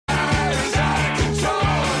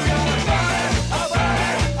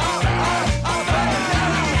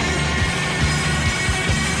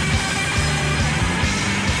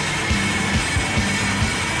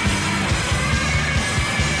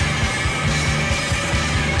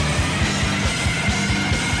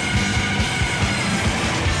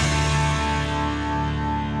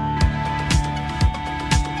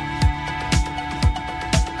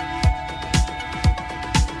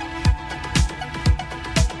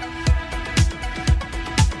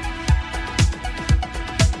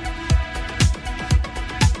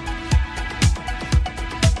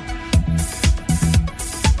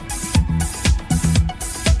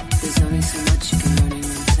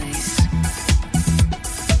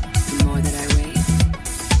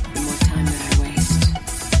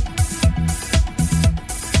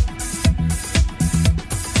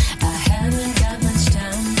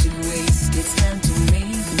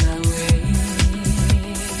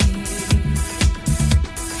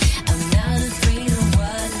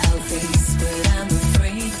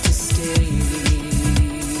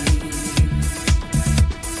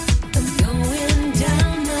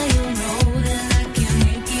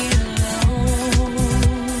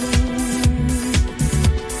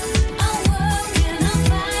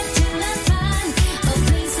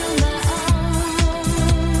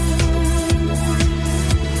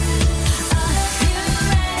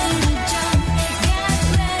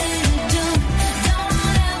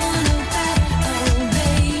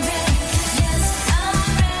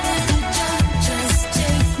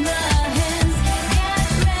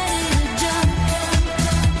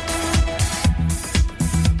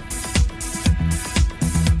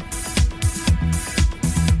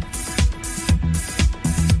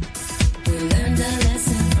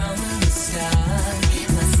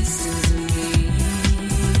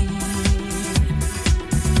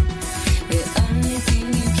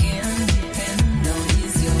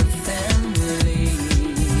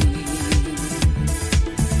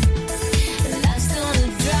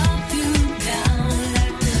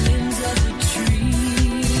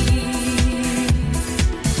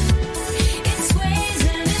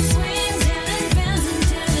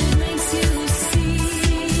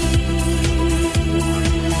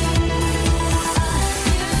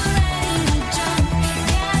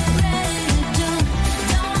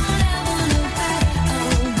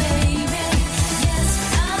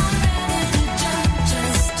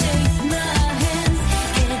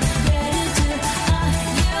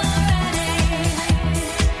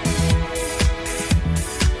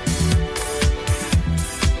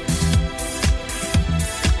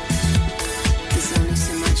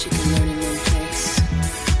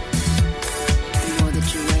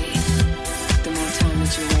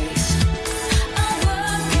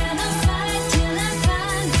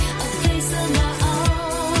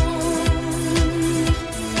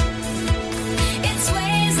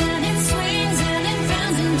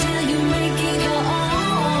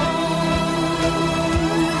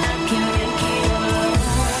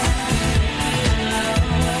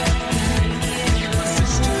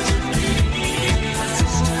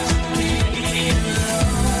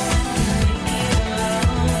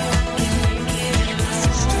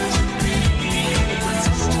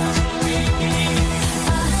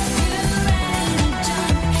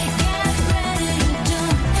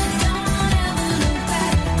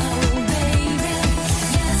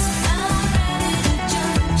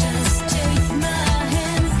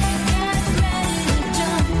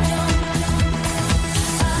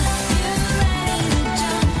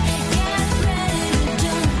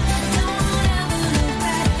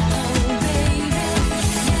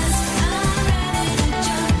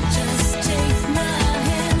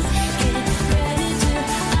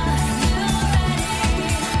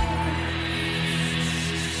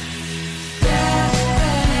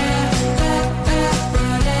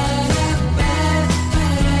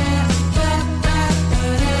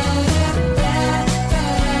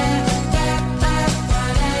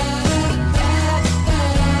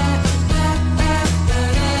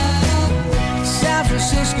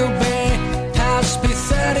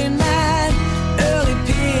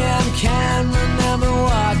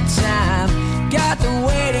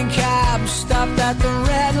the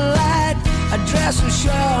red light, a dress I'm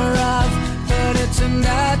sure of, but it turned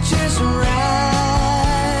out just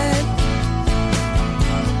right.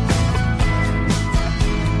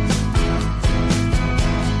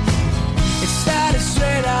 It started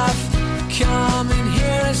straight off, coming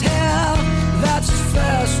here as hell. That's his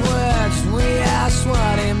first words, we asked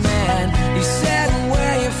what he meant. He said,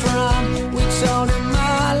 where you from? We told him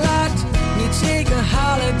our lot. We take a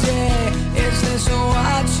holiday, is this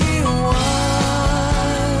what you want?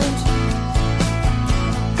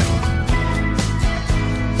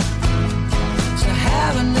 So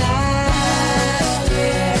have a nice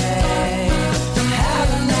day, have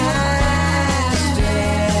a nice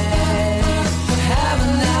day, have a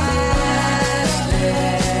nice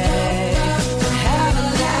day, have a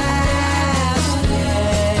nice day.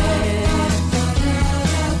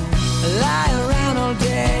 Lie around all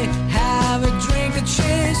day, have a drink to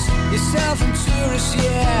chase yourself and tourists,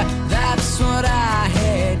 yeah, that's what I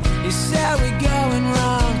hate. He said we're going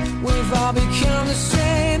wrong, we've all become the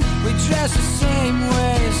same. We dress the same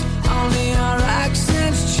ways, only our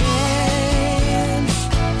accents change.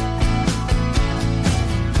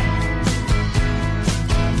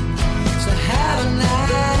 So have a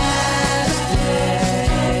nice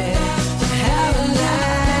day, have a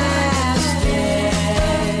nice day,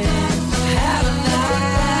 have a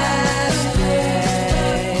nice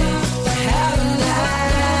day, have a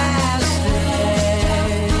nice day.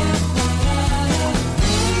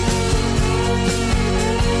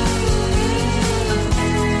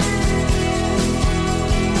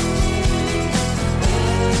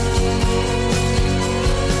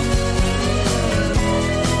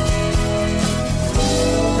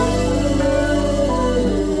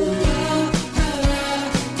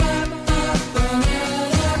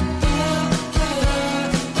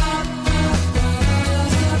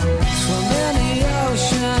 Swim in the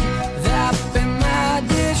ocean, that be my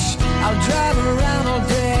dish. I'll drive around all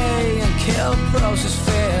day and kill processed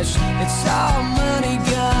fish. It's all money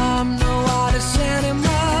gum, no artists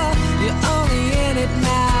anymore. You're only in it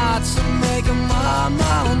now to make 'em more,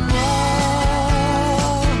 more, more.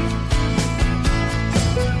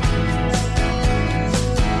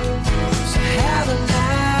 So have a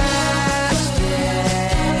nice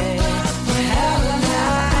day, have a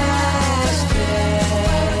nice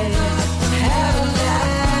day, have a nice day, have a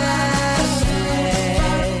nice day,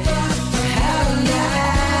 have a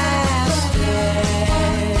nice day, have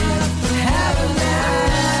a nice day, have a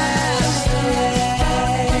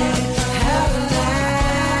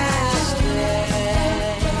nice day,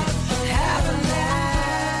 have a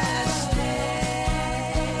nice day.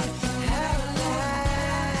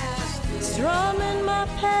 Strumming my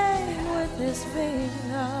pain with his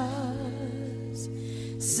fingers,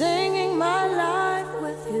 singing my life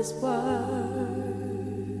with his words,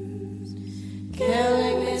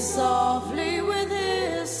 killing me softly with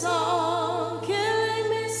his song, killing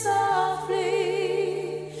me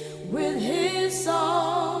softly with his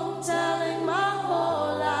song, telling my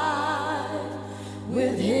whole life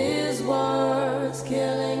with his words,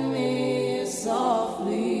 killing me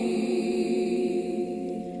softly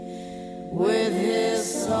with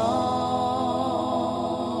his song.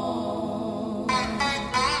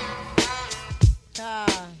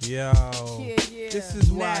 Yo, this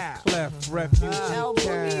is why Clef, Refugee Camp,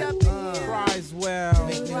 Criswell,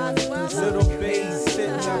 Little Bass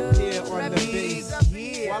sitting up here on the bass.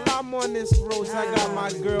 While I'm on this road, I got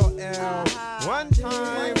my girl L. One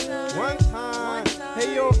time.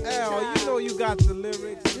 Hey yo L, you know you got the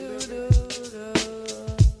lyrics.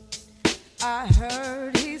 I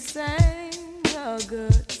heard he sang a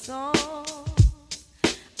good song.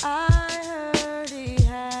 I heard he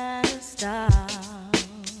had a style.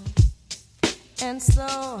 And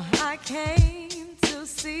so I came to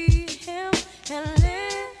see him and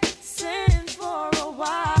listen for a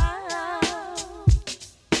while.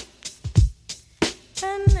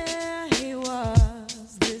 And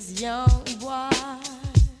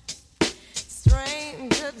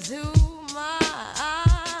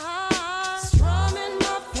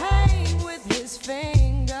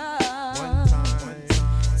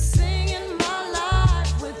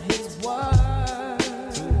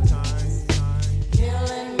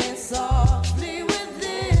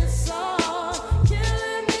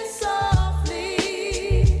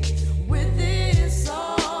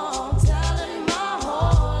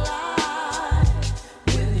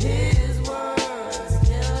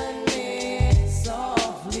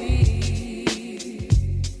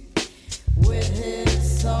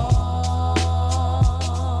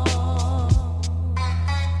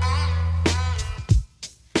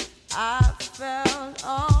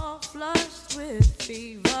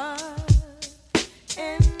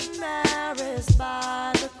embarrassed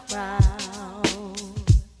by the crowd.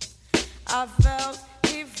 I felt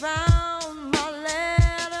he found my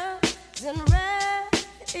letters and read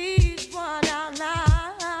each one out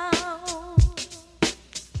loud.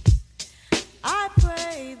 I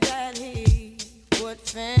prayed that he would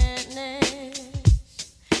finish,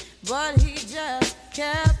 but he just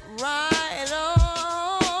kept right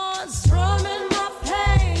on, strumming my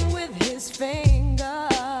pain with his fingers,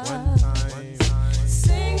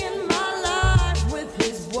 singing my life with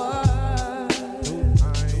his words,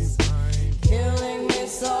 killing me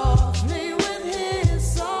softly with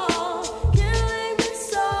his song, killing me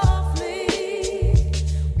softly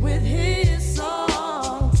with his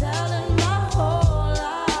song, telling my whole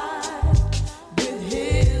life with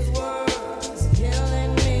his words,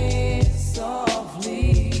 killing me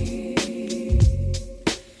softly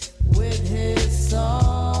with his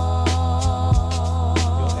song.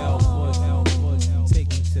 Take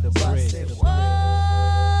me to the bridge.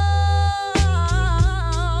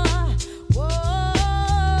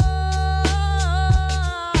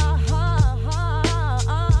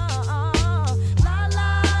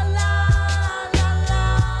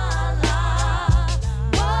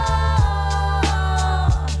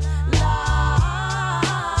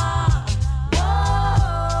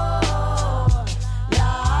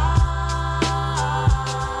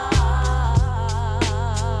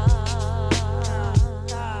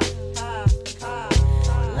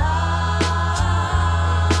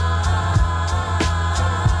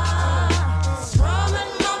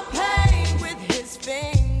 Strumming my pain with his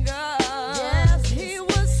fingers. Yes, he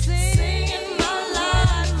was singing my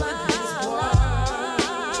life with his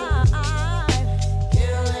words,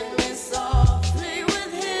 killing me softly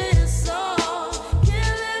with his song,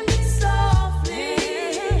 killing me softly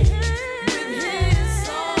with his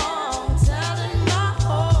song, telling my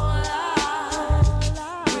whole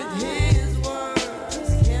life with his words,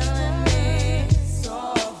 killing me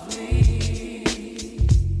softly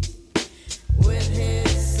with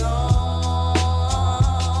his song.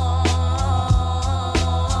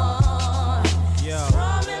 Yo,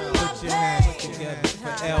 Strumming my put your hands pain. together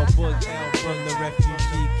for L Boogie from the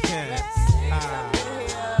refugee camp.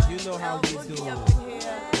 You know how we do.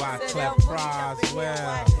 Wyclef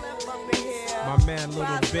Croswell, my man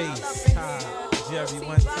Little Bass, Jerry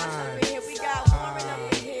one time.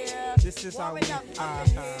 This is how we.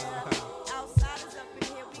 Outsiders up in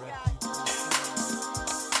here, we got.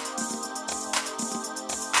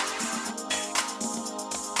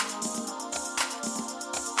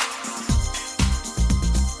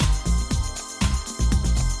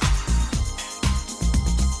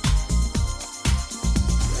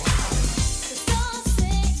 Don't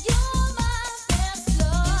say you're my best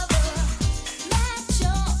lover, match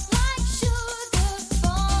up like sugar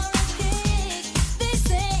for a cake. They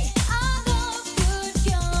say I look good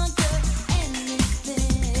younger,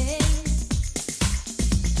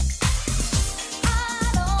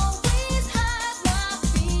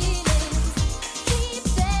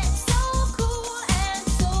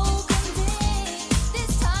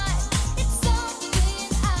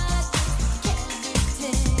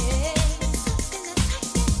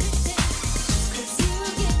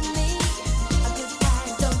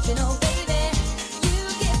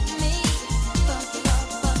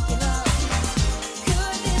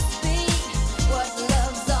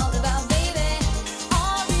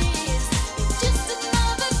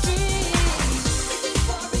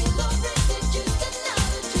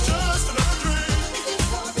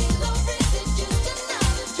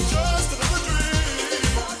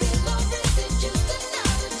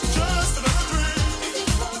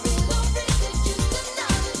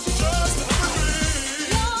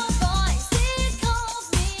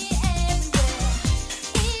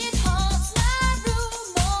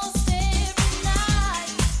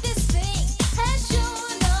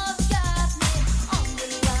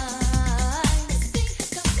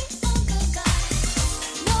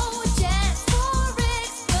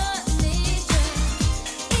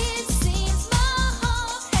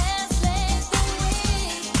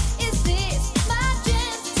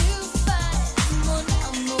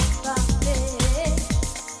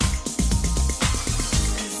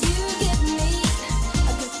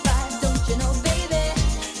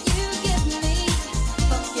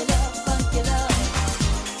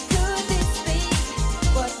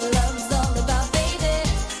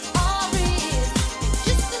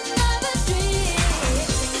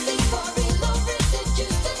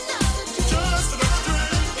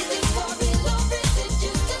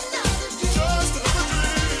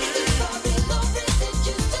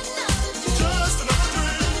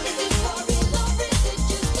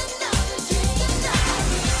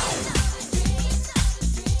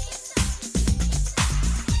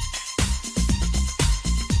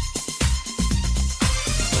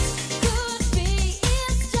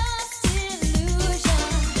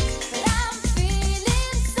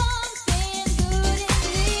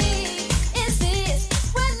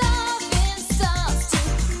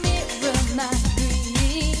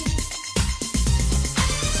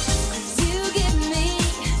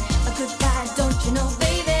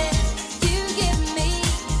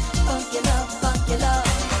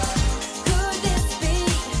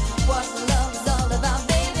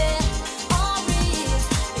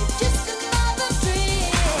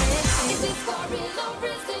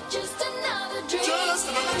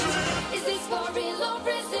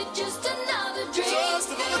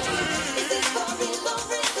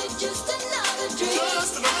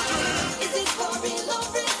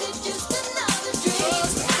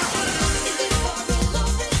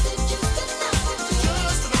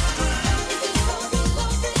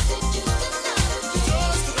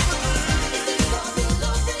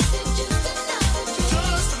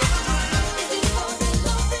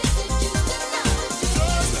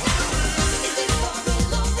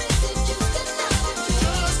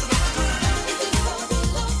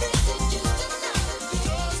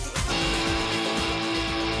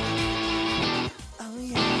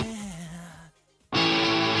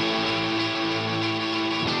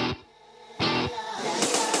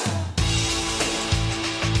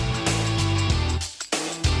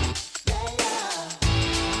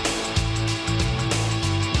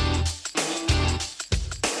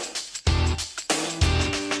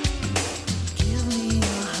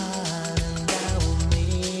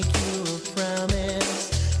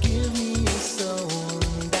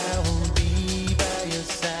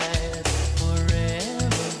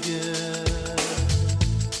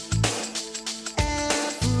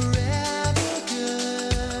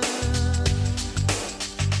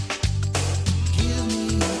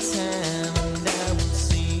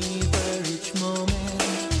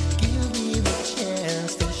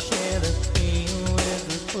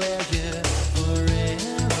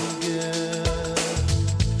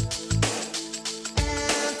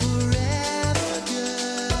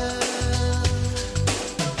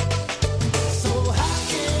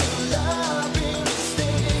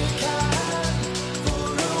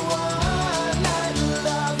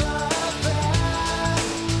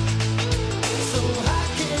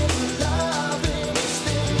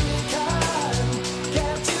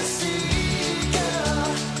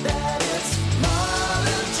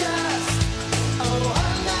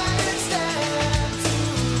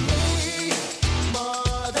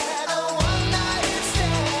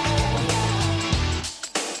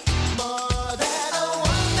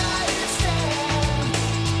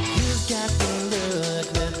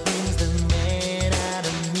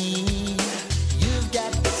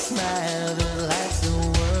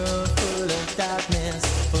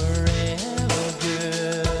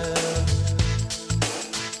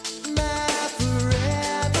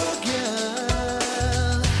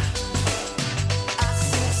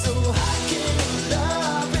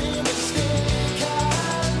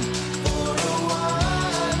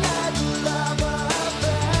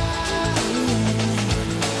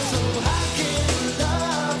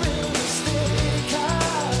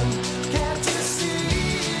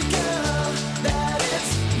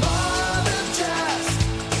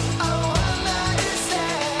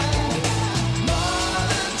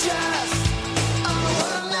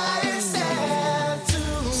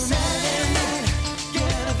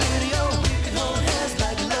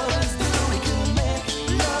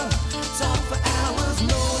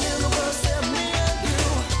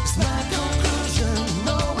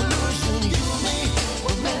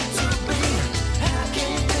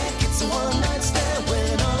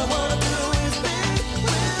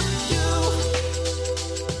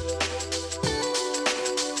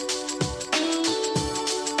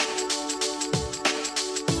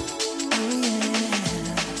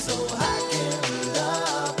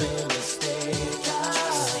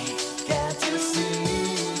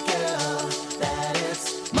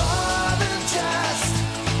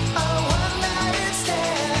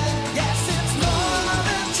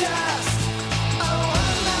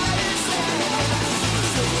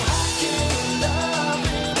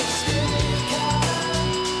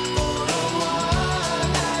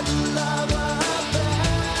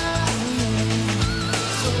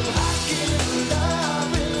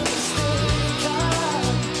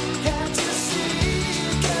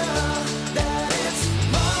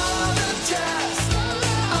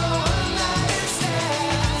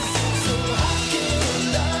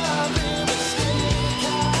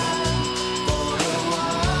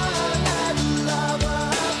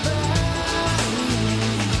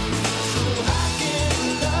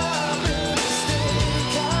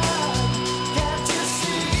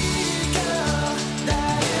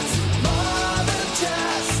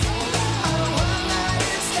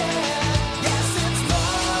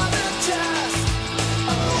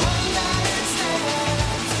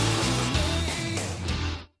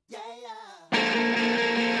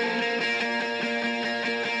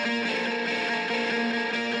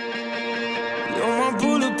 my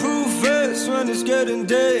bulletproof vest when it's getting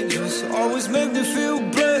dangerous. Always make me feel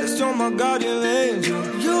blessed, you're my guardian angel.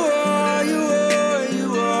 You are, you are,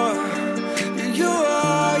 you are. You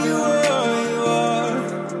are, you are, you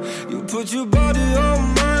are. You put your body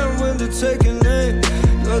on mine when they're taking aim.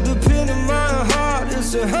 You're the pin in my heart,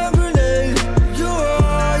 it's a hand grenade. You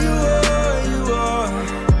are, you are, you are.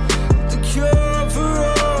 The cure for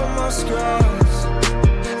all my scars.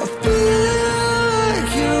 I feel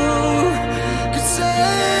like you could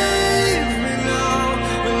save me now.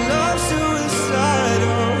 When love's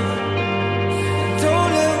suicidal,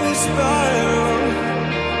 don't let me spiral.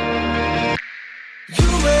 You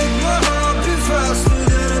make my heart beat faster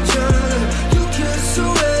than adrenaline. You kiss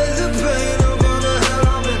away the pain of all the hell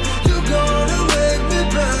I'm in. You're gonna make me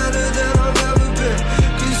better than I've ever been.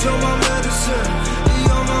 'Cause you're my medicine,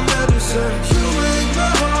 you're my medicine. You make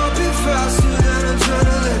my heart beat faster than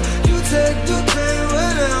adrenaline. You take the pain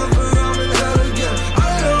whenever I'm in hell again. I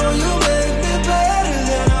know you make me better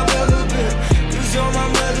than I've ever been. 'Cause you're my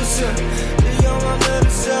medicine, you're my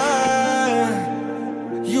medicine.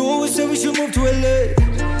 You always say we should move to LA.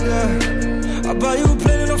 Yeah. I'll buy you a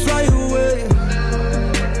plane and I'll fly you away.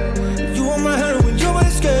 You want my heroin, you're my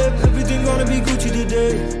escape. Everything gonna be Gucci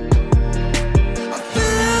today. I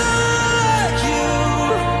feel like you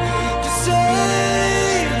can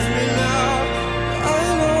save me now. I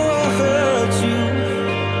know I hurt you.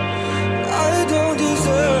 I don't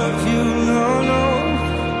deserve you, no, no.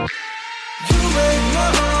 You make my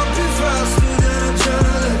heart beat faster than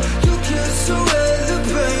adrenaline. You kiss away the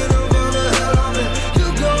pain of all the hell I'm in.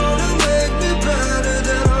 You're gonna make me better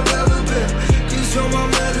than I've ever been. 'Cause you're my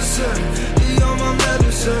medicine, you're my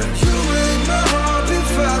medicine. You make my heart beat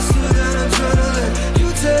faster than adrenaline. You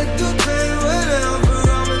take the pain whenever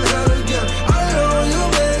I'm in hell again. I know you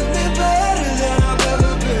make me better than I've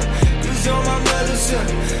ever been. 'Cause you're my medicine,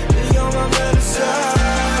 you're my medicine.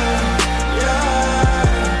 Yeah,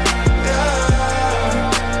 yeah,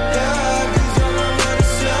 yeah. 'Cause you're my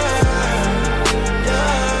medicine.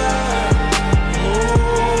 Yeah.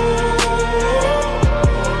 Oh,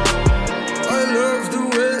 I love the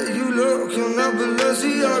way you look in that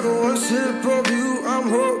Balenciaga. One sip of you, I'm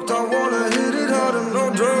hooked. I wanna hit it harder. No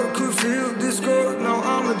drug could feel this good. Now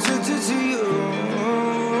I'm addicted to you.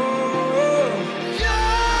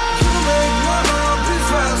 You make my heart beat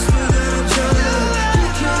faster than adrenaline. You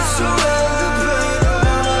kiss away the pain of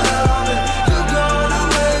all the hell I'm in. You're gonna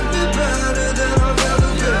make me better than I've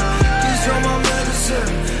ever been. 'Cause you're my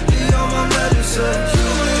medicine, you're my medicine. You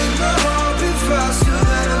make my heart beat faster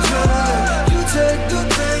than adrenaline. You take the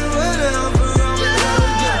pain whenever I'm in hell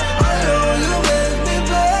again. I know you make me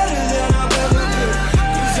better than I've ever been.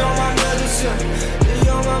 'Cause you're my medicine,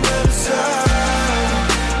 you're my medicine.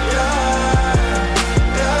 Yeah,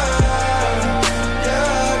 yeah,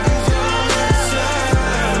 yeah. 'Cause you're my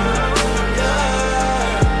medicine. Yeah.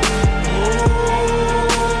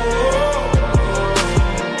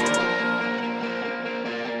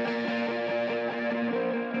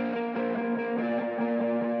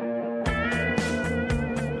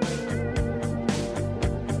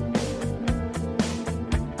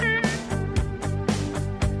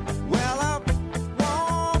 Well, I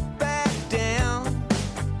won't back down.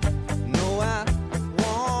 No, I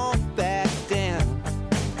won't back down.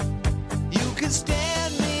 You can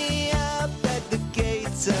stand me up at the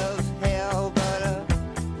gates of hell, but I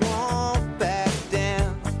won't back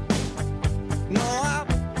down. No, I'll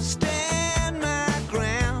stand my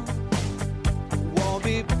ground. Won't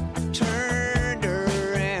be turned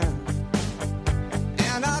around.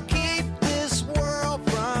 And I'll keep this world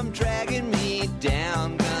from dragging me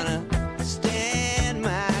down. Gonna stand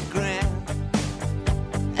my ground.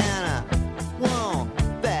 And I won't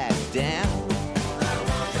back down.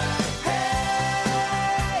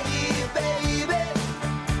 Hey, baby,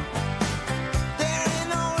 there ain't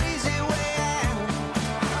no easy way out.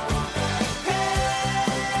 Hey,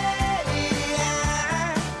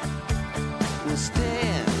 I will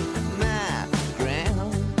stand my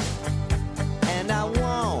ground. And I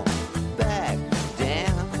won't back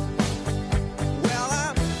down. Well, I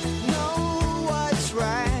know what's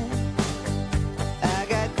right. I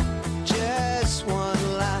got just one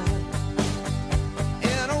life.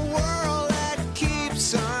 In a world that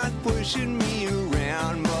keeps on pushing me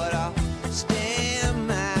around, but I'll stand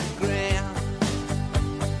my ground.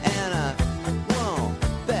 And I won't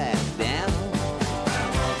back down.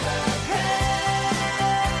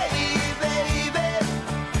 Hey, baby,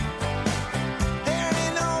 there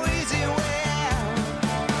ain't no easy way out.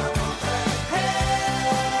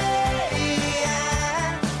 Hey, I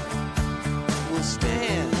will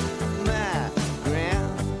stand my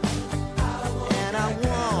ground. And I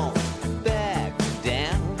won't back down.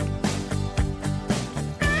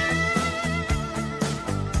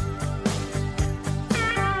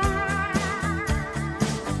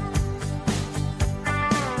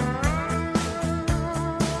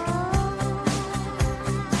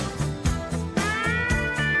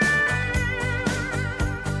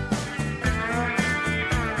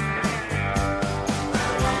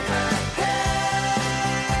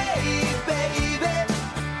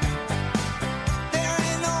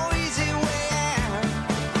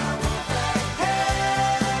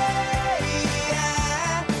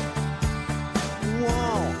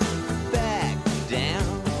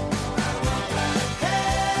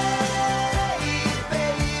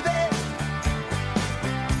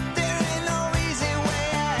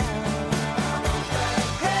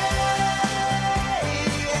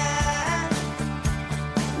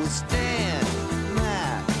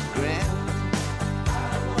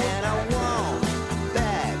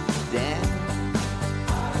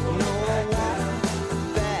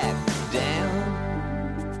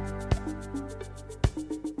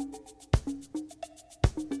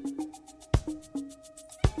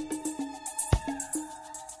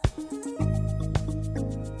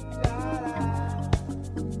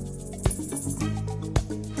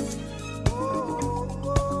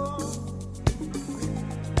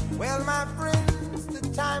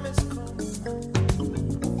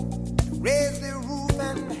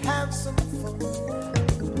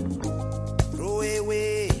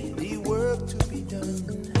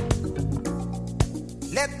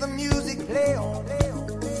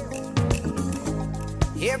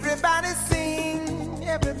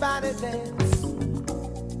 party dance.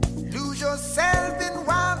 Lose yourself in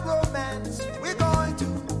wild romance. We're going to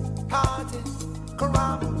party,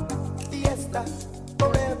 caramba, fiesta,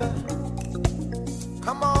 forever.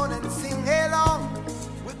 Come on and sing along.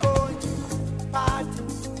 We're going to party,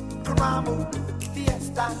 caramba,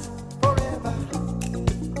 fiesta, forever.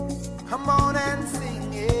 Come on and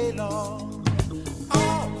sing along.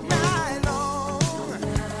 All night long,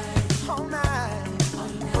 all night,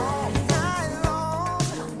 all night long,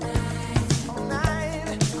 all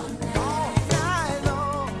night, all night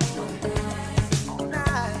long, all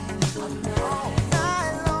night, all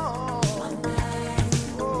night long.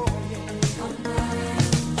 Oh yeah.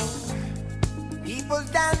 People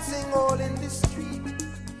dancing all in the street.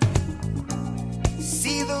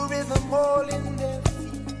 See the rhythm all in their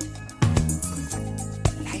feet.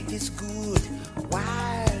 Life is good,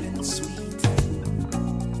 wild and sweet.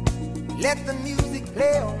 Let the music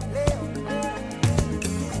play on, play on, play on.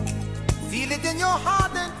 Feel it in your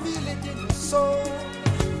heart and feel it in your soul.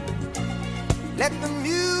 Let the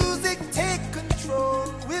music take control.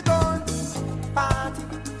 We're going to party,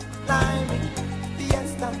 climbing,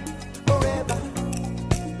 fiesta, forever.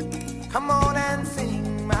 Come on and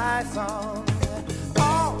sing my song.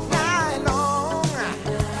 All night long.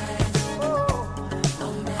 Oh,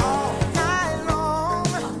 all night long.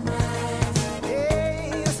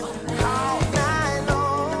 Yes, all night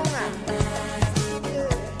long. Yeah,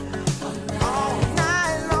 all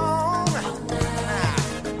night long.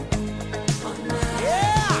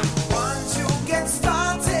 Yeah, once you get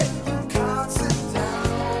started, you can't sit down.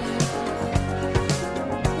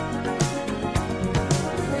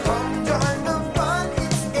 Come join the fun,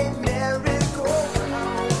 it's a merry-go-round.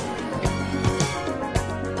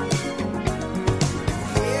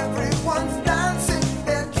 Everyone's dancing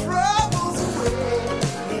their troubles away.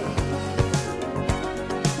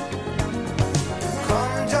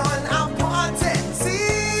 Come join our party,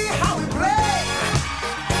 see how we play.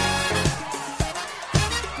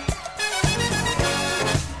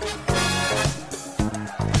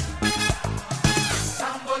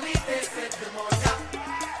 Tambolite se te moja,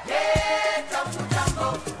 yeah, jambo jambo,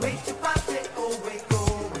 wait to party, oh wait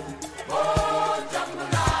going, oh jambo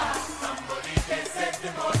la, tambolite se te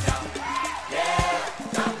moja, yeah,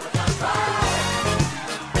 jambo jambo.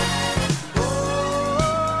 Oh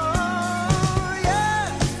yeah,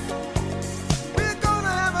 we're gonna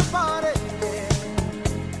have a party, yeah,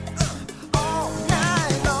 all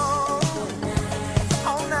night long,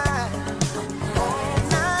 all night, all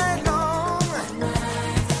night long.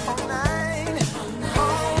 All night,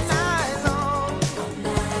 all night long,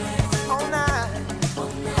 all night,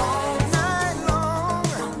 all night long.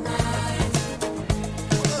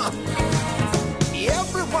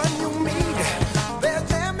 Everyone you meet, they're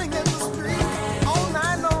jamming in the street all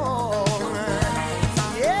night long.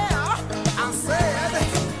 Yeah, I said,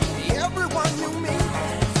 everyone you meet,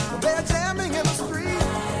 they're jamming in the street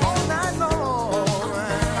all night long.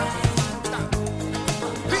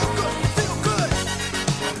 Feel good, feel good.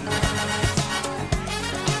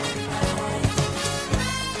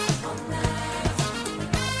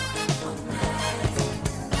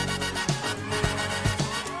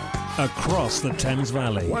 Across the Thames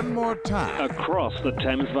Valley. One more time. Across the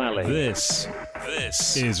Thames Valley. This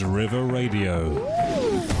is River Radio.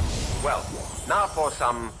 Well, now for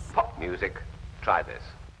some pop music. Try this.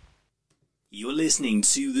 You're listening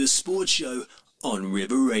to The Sports Show on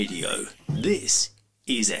River Radio. This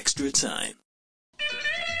is Extra Time.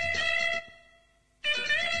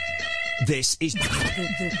 This is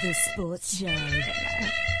The Sports Show.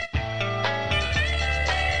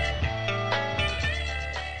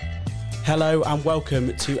 Hello and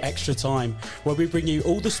welcome to Extra Time, where we bring you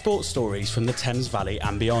all the sports stories from the Thames Valley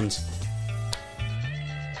and beyond.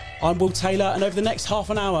 I'm Will Taylor, and over the next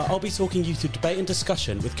half an hour I'll be talking you through debate and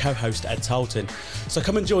discussion with co-host Ed Tarleton. So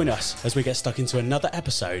come and join us as we get stuck into another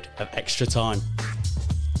episode of Extra Time.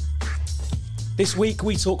 This week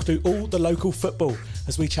we talk through all the local football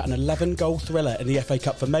as we chat an 11-goal thriller in the FA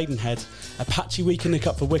Cup for Maidenhead, a patchy week in the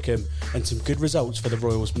Cup for Wickham, and some good results for the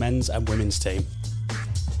Royals men's and women's team.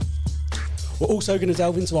 We're also going to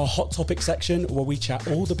delve into our hot topic section where we chat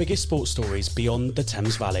all the biggest sports stories beyond the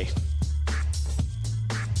Thames Valley.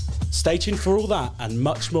 Stay tuned for all that and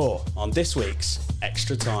much more on this week's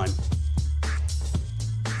Extra Time.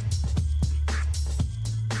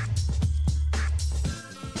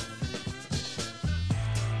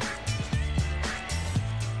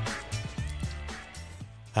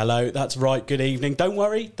 Hello, that's right, good evening. Don't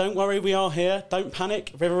worry, we are here. Don't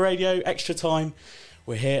panic. River Radio, Extra Time.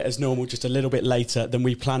 We're here as normal, just a little bit later than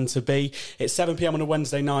we planned to be. It's 7 p.m. on a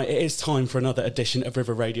Wednesday night. It is time for another edition of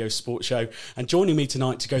River Radio Sports Show. And joining me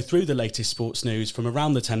tonight to go through the latest sports news from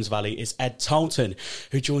around the Thames Valley is Ed Tarleton,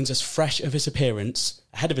 who joins us fresh of his appearance,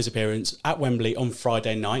 ahead of his appearance at Wembley on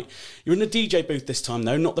Friday night. You're in the DJ booth this time,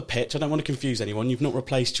 though, not the pitch. I don't want to confuse anyone. You've not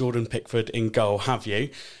replaced Jordan Pickford in goal, have you?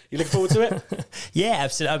 You looking forward to it? Yeah,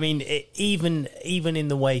 absolutely. I mean, even in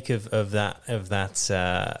the wake of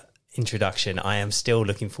that introduction, I am still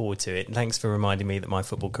looking forward to it. Thanks for reminding me that my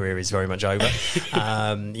football career is very much over.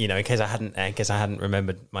 In case I hadn't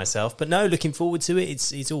remembered myself. But no, looking forward to it.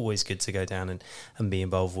 It's always good to go down and be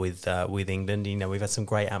involved with England. You know, we've had some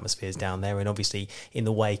great atmospheres down there, and obviously in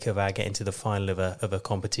the wake of our getting to the final of a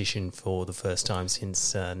competition for the first time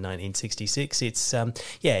since 1966, it's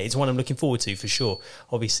one I'm looking forward to for sure.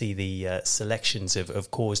 Obviously the selections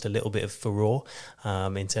have caused a little bit of furore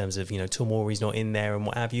in terms of, Tomori's not in there and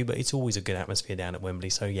what have you, but it's always a good atmosphere down at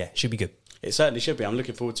Wembley, so yeah, should be good. It certainly should be. I'm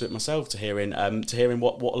looking forward to it myself, to hearing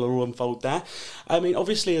what will all unfold there. I mean,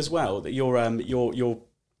 obviously as well that you're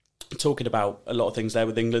talking about a lot of things there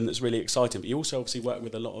with England that's really exciting, but you also obviously work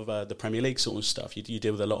with a lot of the Premier League sort of stuff. You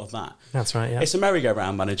deal with a lot of that. That's right, yeah. It's a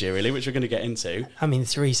merry-go-round managerially, which we're going to get into. I mean,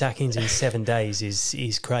 3 sackings in 7 days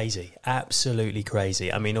is crazy, absolutely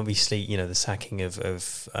crazy. I mean, obviously, the sacking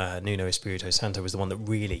of Nuno Espirito Santo was the one that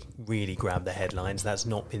really, really grabbed the headlines. That's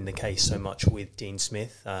not been the case so much with Dean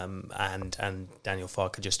Smith and Daniel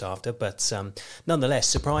Farke just after, but nonetheless,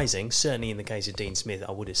 surprising. Certainly in the case of Dean Smith,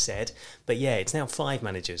 I would have said. But yeah, it's now 5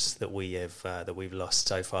 managers that we've lost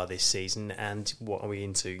so far this season, and what are we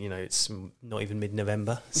into? It's not even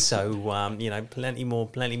mid-November, so plenty more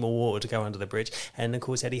water to go under the bridge. And of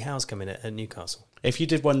course, Eddie Howe's coming at Newcastle. If you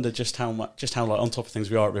did wonder just how on top of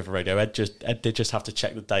things we are at River Radio, Ed did just have to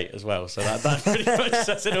check the date as well, so that pretty much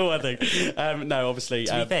says it all, I think. No, obviously.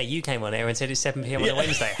 To be fair, you came on air and said it's 7 p.m. on a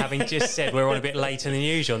Wednesday, having just said we're on a bit later than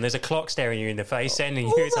usual, and there's a clock staring you in the face, sending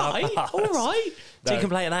you it's half past. All right. So you can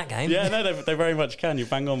play at that game. Yeah, no, they very much can. You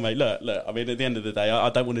bang on, mate. Look. I mean, at the end of the day,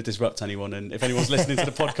 I don't want to disrupt anyone, and if anyone's listening to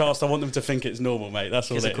the podcast, I want them to think it's normal, mate.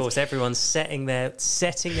 That's all. Because of course, everyone's setting their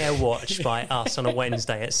watch by us on a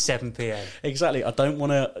Wednesday at 7 p.m. Exactly. I don't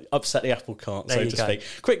want to upset the apple cart, so to speak.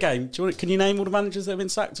 Quick game. Can you name all the managers that have been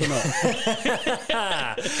sacked or not?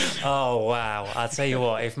 Oh wow! I'll tell you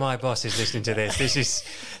what. If my boss is listening to this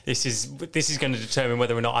is going to determine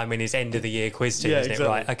whether or not I'm in his end of the year quiz team, isn't it?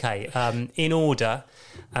 Right. Okay. In order.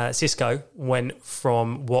 Cisco went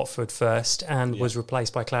from Watford first and was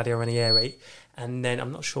replaced by Claudio Ranieri, and then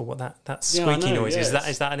I'm not sure what that squeaky noise is.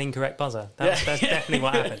 Is that an incorrect buzzer? That's definitely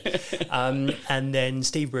what happened. And then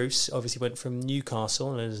Steve Bruce obviously went from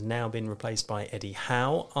Newcastle and has now been replaced by Eddie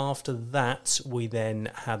Howe. After that, we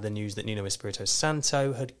then had the news that Nuno Espirito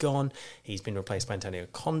Santo had gone. He's been replaced by Antonio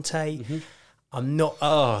Conte.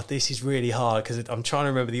 Mm-hmm. This is really hard because I'm trying to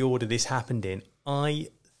remember the order this happened in. I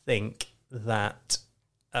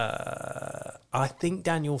think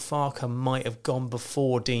Daniel Farke might have gone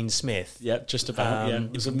before Dean Smith. Yeah, just about.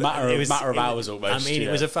 It was a matter of hours almost. I mean, it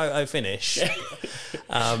was a photo finish.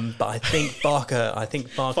 But I think Farke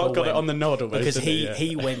got it on the nod almost, because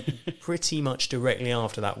he went pretty much directly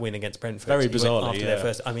after that win against Brentford. Very bizarrely, after their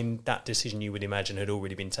first. I mean, that decision you would imagine had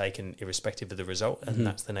already been taken, irrespective of the result, and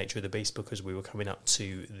that's the nature of the beast because we were coming up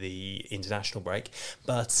to the international break.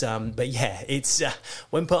 But yeah, it's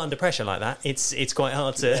when put under pressure like that, it's quite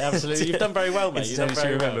hard to. Yeah, absolutely, you've done very well, mate. Thank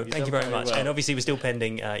you very much. Well. And obviously, we're still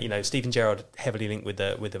pending. Stephen Gerrard heavily linked with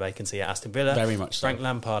the vacancy at Aston Villa. Very much. Frank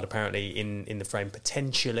Lampard apparently in the frame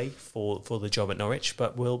potentially for the job at Norwich.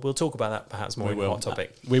 But we'll talk about that perhaps more in Hot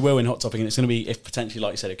Topic. We will in Hot Topic, and it's going to be, if potentially,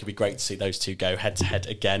 like you said, it could be great to see those two go head to head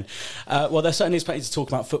again. Well, there certainly is plenty to talk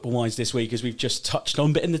about football wise this week, as we've just touched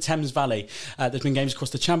on. But in the Thames Valley, there's been games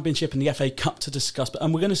across the Championship and the FA Cup to discuss.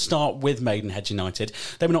 And we're going to start with Maidenhead United.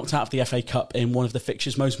 They were knocked out of the FA Cup in one of the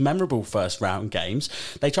fixture's most memorable first round games.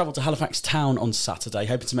 They travelled to Halifax Town on Saturday,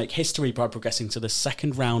 hoping to make history by progressing to the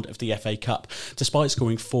second round of the FA Cup. Despite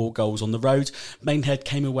scoring 4 goals on the road, Maidenhead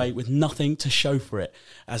came away with nothing to show for it,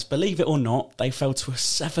 as, believe it or not, they fell to a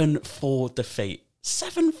 7-4 defeat.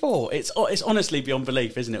 7-4. It's honestly beyond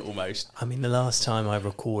belief, isn't it, almost? I mean, the last time I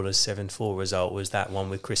recall a 7-4 result was that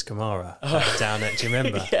one with Chris Kamara down at, do you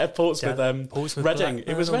remember? Yeah, Portsmouth, Reading.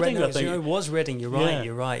 It was Reading, I think. It was Reading, you're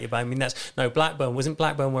right. I mean, Blackburn. Wasn't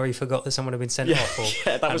Blackburn where he forgot that someone had been sent off?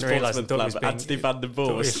 Yeah, that was Portsmouth, Anthony van der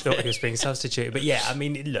Bos. Thought he was being substituted. But yeah, I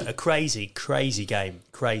mean, look, a crazy game.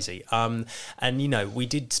 Crazy. And, we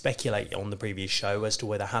did speculate on the previous show as to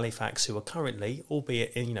whether Halifax, who are currently,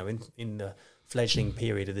 albeit, in the fledgling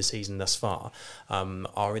period of the season thus far,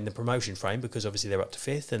 are in the promotion frame because obviously they're up to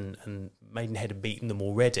 5th and Maidenhead had beaten them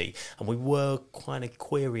already, and we were kind of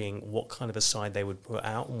querying what kind of a side they would put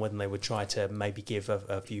out and whether they would try to maybe give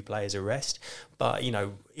a few players a rest. But, you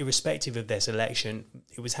know, irrespective of their selection,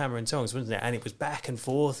 it was hammer and tongs, wasn't it? And it was back and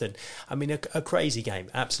forth, and I mean, a crazy game,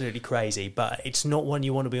 absolutely crazy, but it's not one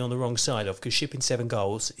you want to be on the wrong side of, because shipping 7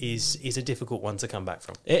 goals is a difficult one to come back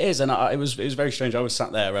from. It is, and it was very strange. I was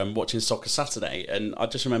sat there watching Soccer Saturday, and I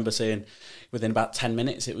just remember seeing within about 10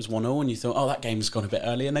 minutes it was 1-0, and you thought, oh, that game's gone a bit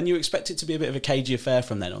early, and then you expect it to be a bit of a cagey affair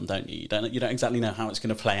from then on, don't you? You don't exactly know how it's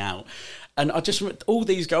going to play out. And I just remember all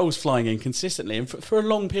these goals flying in consistently, and for a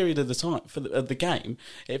long period of the time of the game,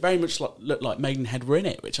 it very much looked like Maidenhead were in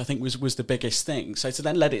it, which I think was the biggest thing. So to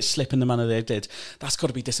then let it slip in the manner they did, that's got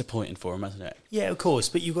to be disappointing for them, hasn't it? Yeah, of course,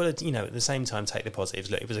 but you've got to, you know, at the same time take the positives.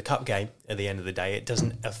 Look, it was a cup game at the end of the day. It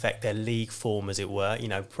doesn't affect their league form, as it were. You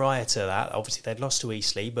know, prior to that, obviously they'd lost to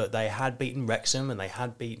Eastleigh, but they had beaten Wrexham and they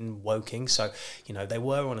had beaten Woking, so, you know, they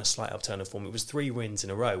were on a slight upturn of form. It was 3 wins in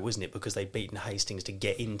a row, wasn't it? Because they'd beaten Hastings to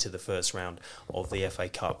get into the first round of the FA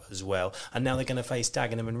Cup as well. And now they're going to face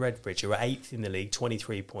Dagenham and Redbridge, who are 8th in the league,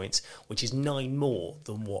 23 points, which is 9 more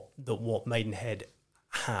than what Maidenhead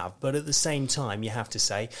have. But at the same time, you have to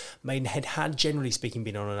say, Maidenhead had, generally speaking,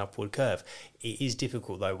 been on an upward curve. It is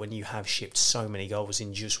difficult, though, when you have shipped so many goals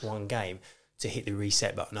in just one game, to hit the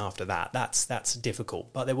reset button after that. That's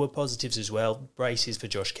difficult. But there were positives as well. Braces for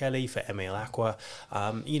Josh Kelly, for Emil Aqua,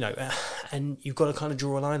 you know, and you've got to kind of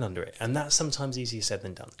draw a line under it. And that's sometimes easier said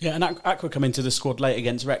than done. Yeah, and Aqua come into the squad late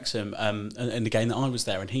against Wrexham in the game that I was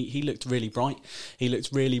there, and he looked really bright. He looked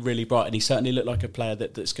really, really bright, and he certainly looked like a player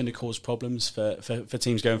that's going to cause problems for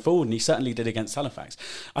teams going forward, and he certainly did against Halifax.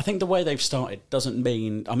 I think the way they've started doesn't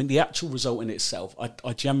mean... I mean, the actual result in itself,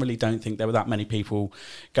 I generally don't think there were that many people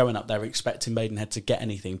going up there expecting Maidenhead to get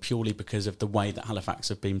anything purely because of the way that Halifax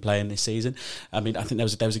have been playing this season. I mean, I think there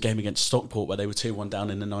was a game against Stockport where they were 2-1 down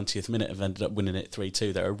in the 90th minute and ended up winning it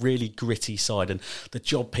 3-2. They're a really gritty side, and the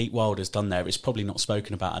job Pete Wilder's done there is probably not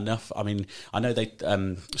spoken about enough. I mean, I know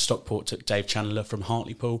Stockport took Dave Chandler from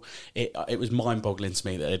Hartlepool. It was mind-boggling to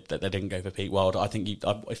me that they didn't go for Pete Wilder. I think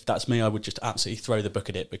if that's me, I would just absolutely throw the book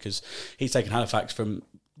at it, because he's taken Halifax from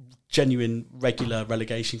genuine regular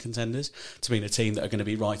relegation contenders to being a team that are going to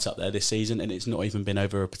be right up there this season, and it's not even been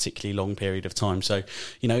over a particularly long period of time. So,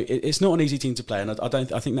 you know, it's not an easy team to play, and I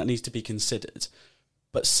think that needs to be considered.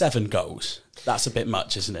 But 7 goals, that's a bit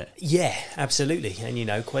much, isn't it? Yeah, absolutely. And, you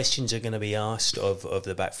know, questions are going to be asked of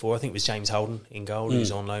the back four. I think it was James Holden in goal,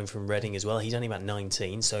 who's on loan from Reading as well. He's only about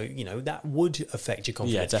 19, so, you know, that would affect your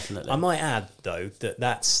confidence. Yeah, definitely. I might add, though,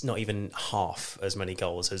 that's not even half as many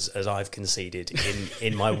goals as I've conceded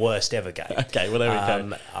in my worst ever game. Okay, well, there we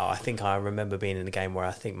go. I think I remember being in a game where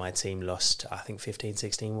I think my team lost,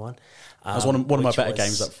 15-16-1. That was one of my better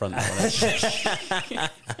games up front.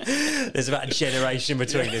 There's about a generation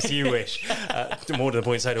between us. You wish. More to the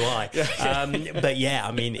point, so do I. But yeah,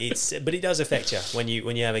 I mean, but it does affect you when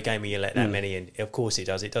you have a game where you let that many in. Of course, it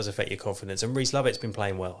does. It does affect your confidence. And Reece Lovett's been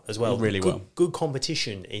playing well as well. Really well. Good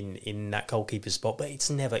competition in that goalkeeper spot. But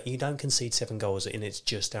it's never. You don't concede 7 goals and it's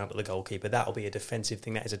just down to the goalkeeper. That'll be a defensive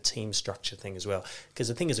thing. That is a team structure thing as well. Because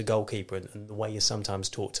the thing is, a goalkeeper and the way you're sometimes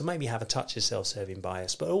taught to maybe have a touch of self-serving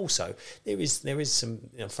bias, but also there is some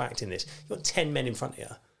fact in this. You've got 10 men in front of you.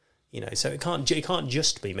 You know, so it can't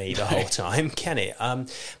just be me the whole time, can it?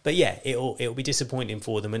 But yeah, it'll be disappointing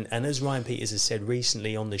for them. And as Ryan Peters has said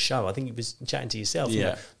recently on the show, I think he was chatting to yourself. Yeah. You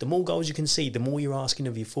know, the more goals you concede, the more you're asking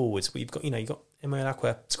of your forwards. But you've got Emil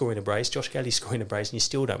Aqua scoring a brace, Josh Kelly scoring a brace, and you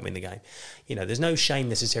still don't win the game. You know, there's no shame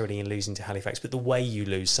necessarily in losing to Halifax, but the way you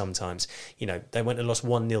lose sometimes. You know, they went and lost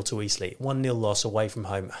 1-0 to Eastleigh, 1-0 loss away from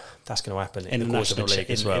home. That's going to happen in the course of a league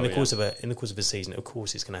as well. In the course of a season, of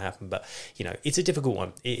course, it's going to happen. But you know, it's a difficult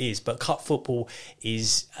one. It is. But cup football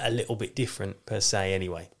is a little bit different per se,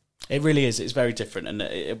 anyway. It really is. It's very different, and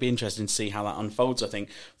it'll be interesting to see how that unfolds, I think,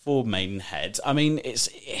 for Maidenhead. I mean,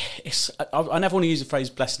 I never want to use the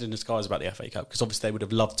phrase blessed in disguise about the FA Cup, because obviously they would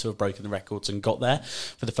have loved to have broken the records and got there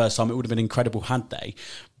for the first time. It would have been incredible had they.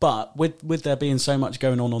 But with there being so much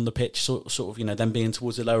going on the pitch, sort of, you know, them being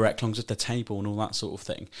towards the lower echelons of the table and all that sort of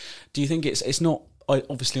thing, do you think it's not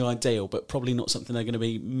obviously ideal, but probably not something they're going to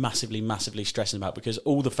be massively stressing about, because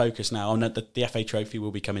all the focus now, I know that the FA Trophy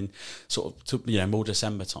will be coming sort of to, you know, more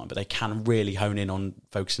December time, but they can really hone in on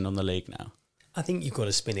focusing on the league now. I think you've got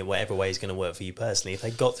to spin it whatever way is going to work for you personally. If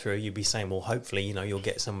they got through, you'd be saying, well, hopefully, you know, you'll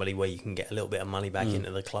get somebody where you can get a little bit of money back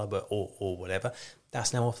into the club or whatever.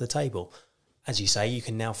 That's now off the table. as you say, you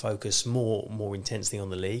can now focus more intensely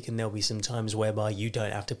on the league, and there'll be some times whereby you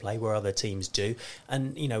don't have to play where other teams do.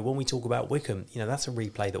 And, when we talk about Wycombe, that's a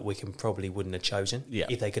replay that Wycombe probably wouldn't have chosen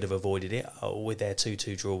if they could have avoided it with their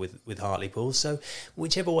 2-2 draw with Hartlepool. So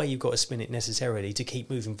whichever way you've got to spin it necessarily to keep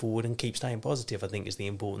moving forward and keep staying positive, I think is the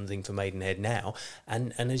important thing for Maidenhead now.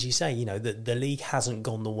 And as you say, the league hasn't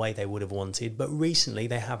gone the way they would have wanted, but recently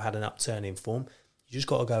they have had an upturn in form. You just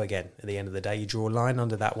got to go again at the end of the day. You draw a line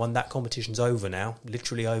under that one. That competition's over now,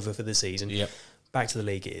 literally over for the season. Yep. Back to the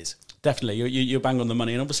league it is. Definitely, you're bang on the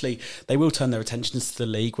money, and obviously they will turn their attentions to the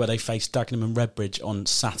league where they face Dagenham and Redbridge on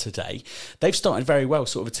Saturday. They've started very well,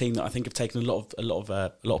 sort of a team that I think have taken a lot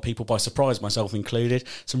of people by surprise, myself included.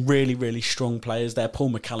 Some really, really strong players there. Paul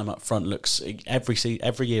McCallum up front looks every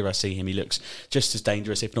year I see him, he looks just as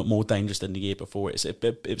dangerous, if not more dangerous than the year before. It sort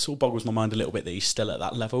of boggles my mind a little bit that he's still at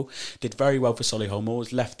that level. Did very well for Solihull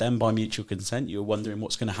Moors, left them by mutual consent. You were wondering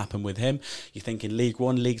what's going to happen with him. You're thinking League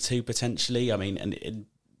One, League Two potentially. I mean,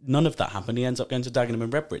 none of that happened. He ends up going to Dagenham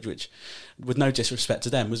and Redbridge, which, with no disrespect to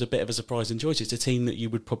them, was a bit of a surprising choice. It's a team that you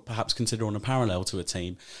would perhaps consider on a parallel to a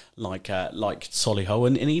team like Solihull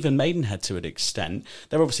and even Maidenhead to an extent.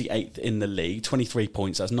 They're obviously 8th in the league, 23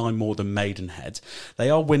 points. That's 9 more than Maidenhead. They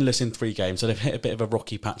are winless in 3 games, so they've hit a bit of a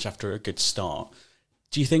rocky patch after a good start.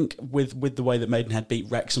 Do you think with the way that Maidenhead beat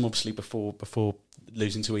Wrexham, obviously before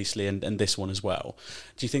losing to Eastleigh and this one as well,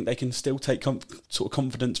 do you think they can still take sort of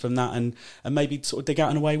confidence from that and maybe sort of dig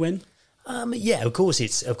out an away win? Yeah, of course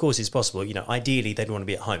it's possible. Ideally they'd want to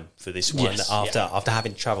be at home for this one after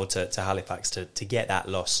having travelled to Halifax to get that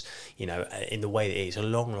loss. In the way that it is a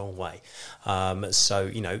long way.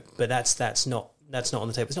 But that's not on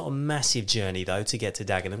the table. It's not a massive journey, though, to get to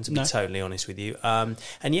Dagenham, to be totally honest with you.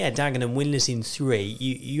 Dagenham winless in 3.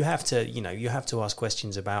 You have to ask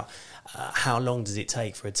questions about how long does it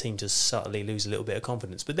take for a team to subtly lose a little bit of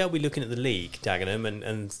confidence. But they'll be looking at the league, Dagenham,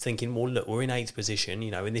 and thinking, well, look, we're in 8th position,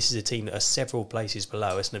 and this is a team that are several places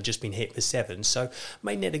below us and have just been hit for 7. So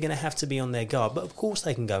Maidenhead are going to have to be on their guard. But of course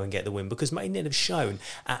they can go and get the win, because Maidenhead have shown,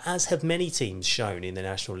 as have many teams shown in the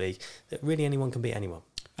National League, that really anyone can beat anyone.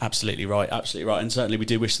 Absolutely right, and certainly we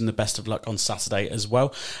do wish them the best of luck on Saturday as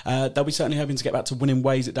well. They'll be certainly hoping to get back to winning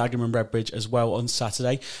ways at Dagenham and Redbridge as well on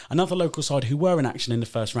Saturday. Another local side who were in action in the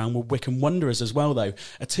first round were Wycombe Wanderers as well, though.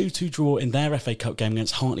 A 2-2 draw in their FA Cup game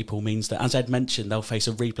against Hartlepool means that, as Ed mentioned, they'll face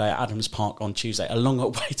a replay at Adams Park on Tuesday. A long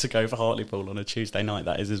way to go for Hartlepool on a Tuesday night,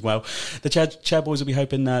 that is, as well. The Chairboys will be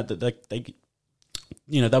hoping that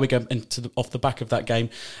they'll be going off the back of that game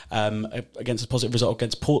against a positive result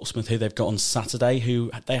against Portsmouth, who they've got on Saturday,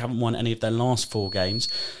 who they haven't won any of their last 4 games,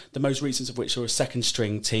 the most recent of which saw a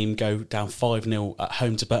second-string team go down 5-0 at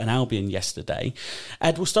home to Burton Albion yesterday.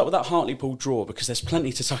 Ed, we'll start with that Hartlepool draw, because there's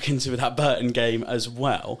plenty to tuck into that Burton game as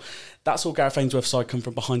well. That saw Gareth Ainsworth's side come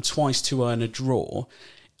from behind twice to earn a draw.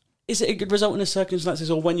 Is it a good result in the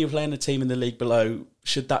circumstances, or when you're playing a team in the league below,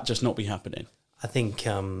 should that just not be happening? I think,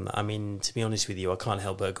 to be honest with you, I can't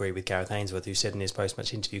help but agree with Gareth Ainsworth, who said in his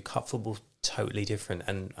post-match interview, cup football totally different,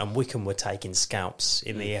 and Wycombe were taking scalps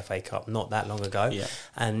in the FA Cup not that long ago. Yeah.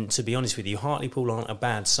 And to be honest with you, Hartlepool aren't a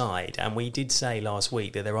bad side, and we did say last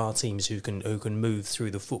week that there are teams who can move through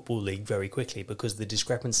the Football League very quickly, because the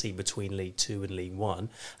discrepancy between League 2 and League 1,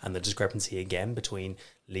 and the discrepancy again between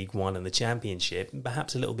League 1 and the Championship,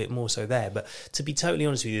 perhaps a little bit more so there. But to be totally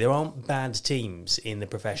honest with you, there aren't bad teams in the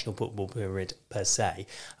professional football pyramid per se.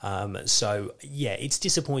 It's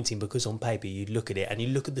disappointing, because on paper you look at it and you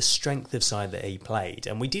look at the strength of side that he played,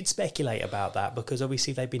 and we did speculate about that, because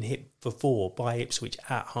obviously they've been hit before by Ipswich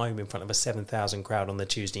at home in front of a 7,000 crowd on the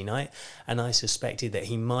Tuesday night, and I suspected that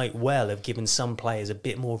he might well have given some players a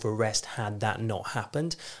bit more of a rest had that not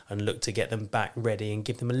happened, and looked to get them back ready and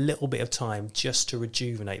give them a little bit of time just to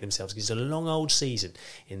rejuvenate themselves, because it's a long old season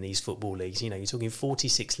in these football leagues. You're talking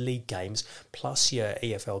 46 league games plus your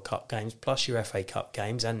EFL Cup games plus your FA Cup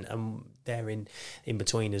games, and they're in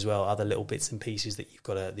between as well, other little bits and pieces that you've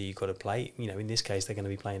got to play. In this case they're going to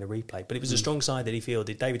be playing a replay, but it was a strong side that he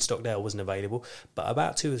fielded. David Stockdale wasn't available, but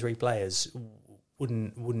about 2 or 3 players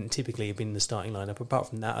wouldn't typically have been in the starting lineup. Apart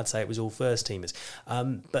from that, I'd say it was all first teamers.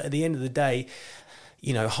 But at the end of the day,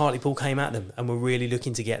 Hartlepool came at them and were really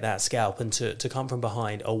looking to get that scalp, and to come from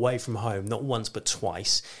behind, away from home, not once but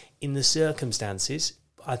twice. In the circumstances,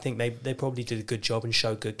 I think they probably did a good job and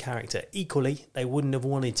showed good character. Equally, they wouldn't have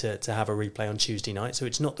wanted to have a replay on Tuesday night, so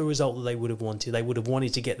it's not the result that they would have wanted. They would have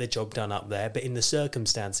wanted to get their job done up there, but in the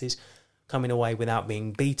circumstances, coming away without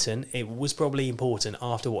being beaten, it was probably important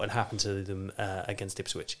after what had happened to them against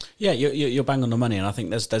Ipswich. Yeah, you're bang on the money, and I think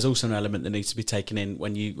there's also an element that needs to be taken in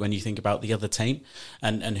when you think about the other team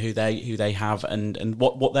and who they have and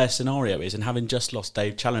what their scenario is. And having just lost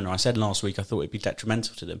Dave Challoner, I said last week I thought it'd be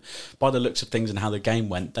detrimental to them. By the looks of things and how the game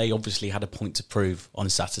went, they obviously had a point to prove on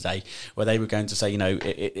Saturday, where they were going to say, you know,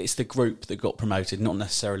 it's the group that got promoted, not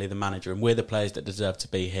necessarily the manager, and we're the players that deserve to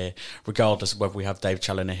be here, regardless of whether we have Dave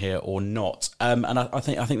Challoner here or not. And I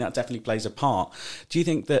think that definitely plays a part. Do you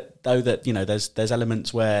think that, though, that, you know, there's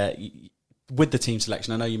elements where with the team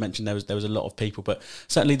selection, I know you mentioned there was a lot of people, but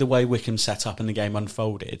certainly the way Wycombe set up and the game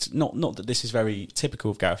unfolded, not that this is very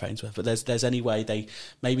typical of Gareth Ainsworth, but there's any way they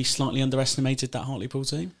maybe slightly underestimated that Hartlepool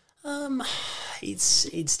team?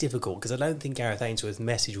 It's difficult because I don't think Gareth Ainsworth's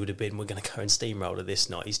message would have been, we're going to go and steamroller this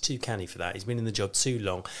night. He's too canny for that. He's been in the job too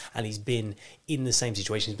long, and he's been in the same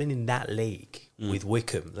situation. He's been in that league with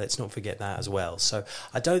Wycombe. Let's not forget that as well. So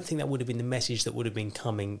I don't think that would have been the message that would have been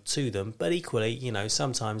coming to them. But equally, you know,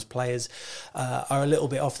 sometimes players are a little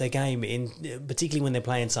bit off their game, particularly when they're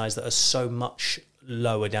playing sides that are so much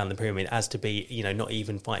lower down the pyramid as to be, you know, not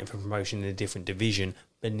even fighting for promotion in a different division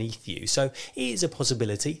beneath you. So it is a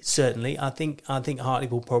possibility, certainly. I think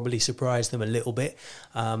Hartlepool probably surprised them a little bit,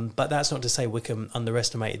 but that's not to say Wycombe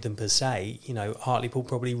underestimated them per se. You know, Hartlepool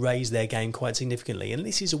probably raised their game quite significantly, and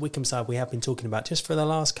this is a Wycombe side we have been talking about just for the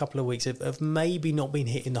last couple of weeks of maybe not been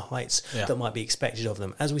hitting the heights that might be expected of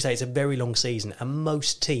them. As we say, it's a very long season, and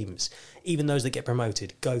most teams, even those that get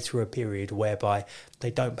promoted, go through a period whereby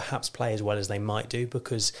they don't perhaps play as well as they might do,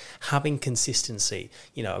 because having consistency,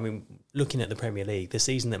 you know, I mean, looking at the Premier League, the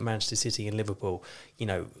season that Manchester City and Liverpool, you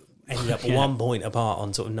know, ended up 1 point apart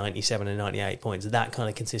on sort of 97 and 98 points, that kind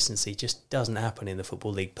of consistency just doesn't happen in the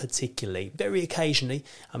Football League particularly. Very occasionally,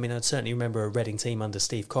 I mean, I'd certainly remember a Reading team under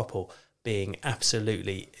Steve Coppell being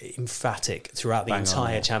absolutely emphatic throughout the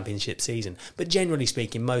entire championship season. But generally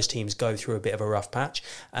speaking, most teams go through a bit of a rough patch,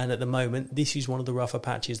 and at the moment, this is one of the rougher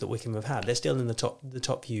patches that Wycombe have had. They're still in the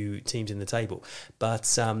top few teams in the table. But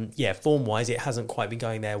form-wise, it hasn't quite been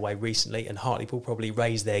going their way recently, and Hartlepool probably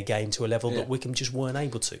raised their game to a level that Wycombe just weren't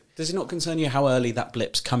able to. Does it not concern you how early that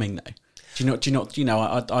blip's coming, though? Do you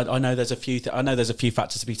know? I know there's a few. I know there's a few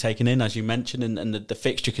factors to be taken in, as you mentioned, and the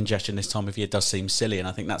fixture congestion this time of year does seem silly, and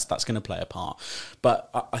I think that's going to play a part. But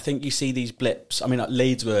I think you see these blips. I mean,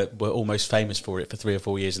 Leeds were almost famous for it for 3 or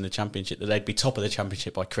 4 years in the Championship, that they'd be top of the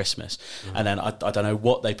Championship by Christmas, and then I don't know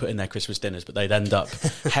what they put in their Christmas dinners, but they'd end up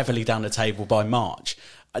heavily down the table by March.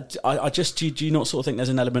 I just do you not sort of think there's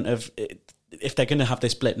an element of, if they're going to have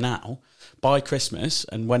this blip now, by Christmas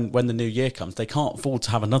and when the new year comes, they can't afford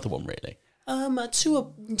to have another one, really?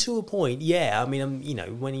 To a point, yeah. I mean, you know,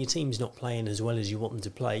 when your team's not playing as well as you want them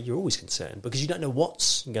to play, you're always concerned because you don't know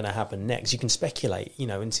what's going to happen next. You can speculate, you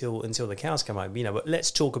know, until the cows come home. You know, but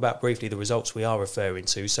let's talk about briefly the results we are referring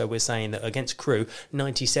to. So we're saying that against Crewe,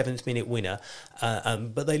 97th minute winner,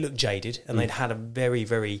 but they looked jaded and they'd had a very,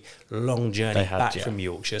 very long journey back from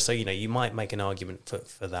Yorkshire. So, you know, you might make an argument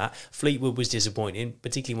for that. Fleetwood was disappointing,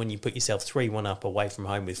 particularly when you put yourself 3-1 up away from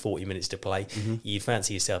home with 40 minutes to play. You'd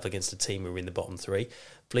fancy yourself against a team who were in the bottom three.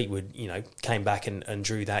 Fleetwood, you know, came back and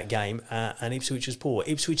drew that game, and Ipswich was poor.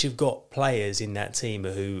 Ipswich have got players in that team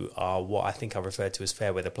who are what I think I referred to as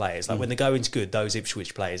fair weather players. Like when the going's good, those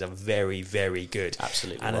Ipswich players are very, very good.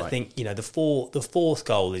 Absolutely, and right. I think, you know, the fourth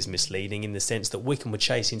goal is misleading in the sense that Wycombe were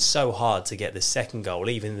chasing so hard to get the second goal,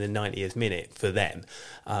 even in the 90th minute for them,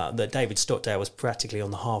 that David Stockdale was practically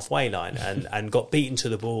on the halfway line and got beaten to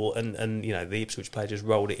the ball, and you know, the Ipswich player just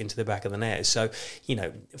rolled it into the back of the net. So, you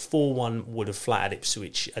know, 4-1 would have flattered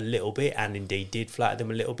Ipswich a little bit, and indeed did flatter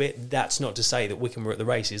them a little bit. That's not to say that Wycombe were at the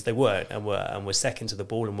races. They weren't, and were second to the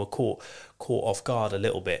ball and were caught off guard a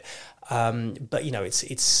little bit. But you know,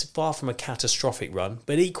 it's far from a catastrophic run.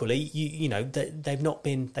 But equally, you know, they've not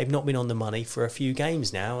been on the money for a few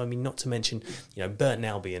games now. I mean, not to mention, you know, Burton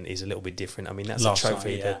Albion is a little bit different. I mean, that's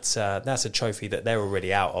a trophy that they're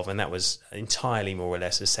already out of, and that was entirely more or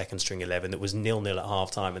less a second string 11 that was 0-0 at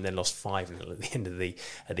half time and then lost 5-0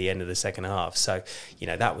 at the end of the second half. So, you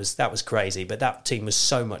know, that was crazy. But that team was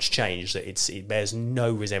so much changed that it bears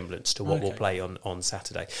no resemblance to what we'll play on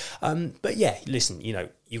Saturday. But yeah, listen, you know,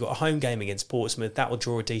 you've got a home game against Portsmouth. That will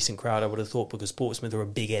draw a decent crowd, I would have thought, because Portsmouth are a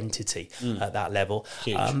big entity at that level.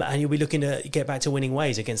 And you'll be looking to get back to winning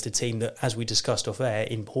ways against a team that, as we discussed off air,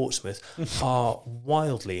 in Portsmouth, are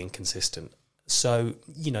wildly inconsistent. So,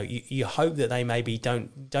 you know, you hope that they maybe don't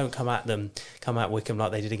come at Wycombe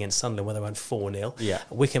like they did against Sunderland, where they went 4-0. Yeah.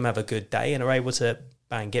 Wycombe have a good day and are able to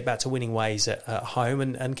bang, get back to winning ways at home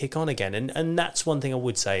and kick on again. And that's one thing I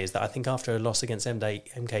would say is that I think after a loss against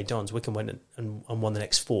MK Dons, Wycombe went and won the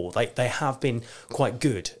next 4. They have been quite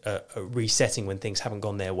good at resetting when things haven't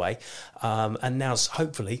gone their way. And now's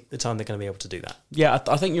hopefully the time they're going to be able to do that. Yeah,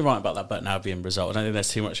 I think you're right about that Burton Albion result. I don't think there's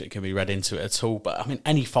too much that can be read into it at all. But I mean,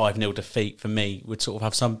 any 5-0 defeat for me would sort of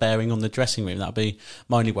have some bearing on the dressing room. That'd be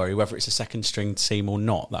my only worry, whether it's a second string team or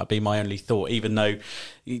not. That'd be my only thought, even though,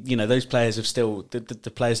 you know, those players have still,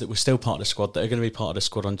 the players that were still part of the squad, that are going to be part of the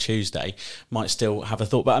squad on Tuesday, might still have a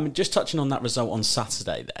thought. But I mean, just touching on that result on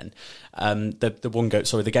Saturday then,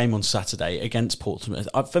 the game on Saturday against Portsmouth,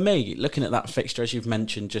 for me, looking at that fixture, as you've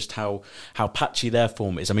mentioned, just how patchy their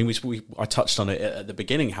form is. I mean, I touched on it at the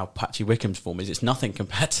beginning, how patchy Wycombe's form is. It's nothing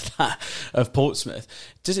compared to that of Portsmouth.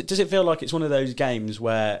 Does it feel like it's one of those games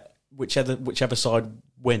where whichever side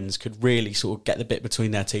wins could really sort of get the bit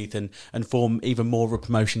between their teeth and form even more of a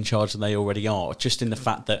promotion charge than they already are, just in the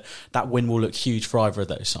fact that win will look huge for either of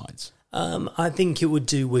those sides? I think it would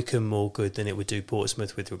do Wycombe more good than it would do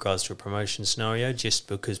Portsmouth with regards to a promotion scenario, just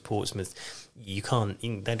because Portsmouth, they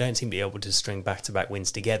don't seem to be able to string back-to-back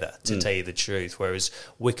wins together, to tell you the truth, whereas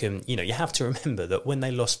Wycombe, you have to remember that when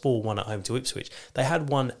they lost 4-1 at home to Ipswich, they had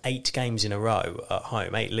won 8 games in a row at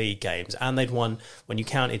home, 8 league games, and they'd won, when you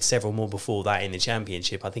counted several more before that in the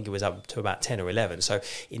Championship, I think it was up to about 10 or 11, so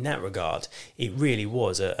in that regard, it really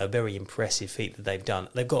was a very impressive feat that they've done.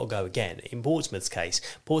 They've got to go again. In Portsmouth's case,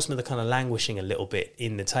 Portsmouth are kind of languishing a little bit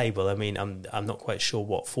in the table. I mean, I'm not quite sure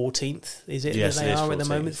what 14th is it that they are at the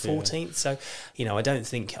moment, 14th. Yeah. So, I don't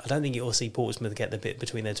think it will see Portsmouth get the bit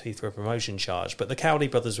between their teeth for a promotion charge. But the Cowley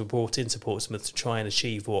brothers were brought into Portsmouth to try and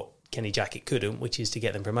achieve what Kenny Jackett couldn't, which is to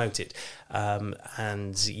get them promoted.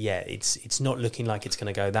 It's not looking like it's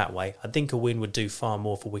going to go that way. I think a win would do far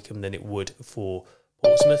more for Wycombe than it would for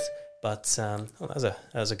Portsmouth. But that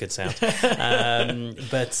was a good sound.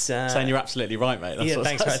 Saying you're absolutely right, mate.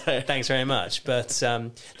 That's thanks very much. But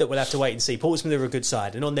look, we'll have to wait and see. Portsmouth are a good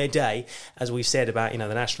side, and on their day, as we've said about the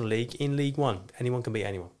National League, in League One, anyone can beat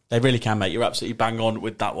anyone. They really can, mate. You're absolutely bang on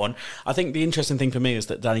with that one. I think the interesting thing for me is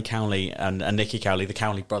that Danny Cowley and Nicky Cowley, the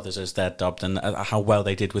Cowley brothers as they're dubbed, and how well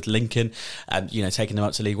they did with Lincoln, and taking them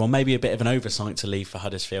up to League One. Maybe a bit of an oversight to leave for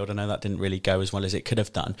Huddersfield. I know that didn't really go as well as it could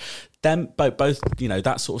have done. Them both,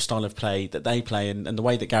 that sort of style of play that they play and the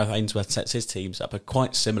way that Gareth Ainsworth sets his teams up are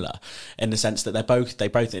quite similar in the sense that they both.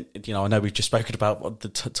 I know we've just spoken about the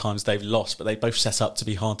times they've lost, but they both set up to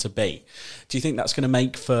be hard to beat. Do you think that's going to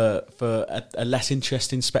make for a less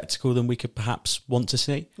interesting spectacle than we could perhaps want to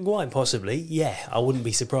see? Quite possibly, yeah. I wouldn't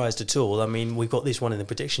be surprised at all. I mean, we've got this one in the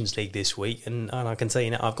Predictions League this week, and I can tell you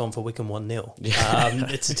now, I've gone for Wycombe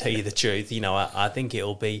 1-0. To tell you the truth, I think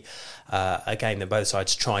it'll be a game that both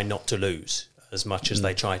sides try not to lose as much as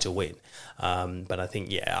they try to win. But I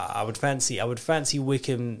think, I would fancy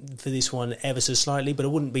Wycombe for this one ever so slightly, but I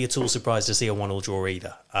wouldn't be at all surprised to see a 1-1 draw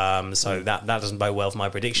either. That doesn't bode well for my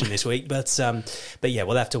prediction this week. But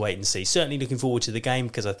we'll have to wait and see. Certainly looking forward to the game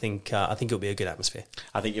because I think it'll be a good atmosphere.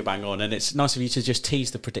 I think you're bang on, and it's nice of you to just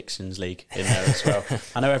tease the Predictions League in there as well.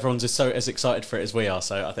 I know everyone's as excited for it as we are,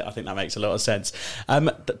 so I think that makes a lot of sense.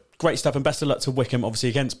 Great stuff, and best of luck to Wycombe, obviously,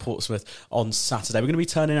 against Portsmouth on Saturday. We're going to be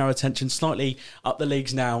turning our attention slightly up the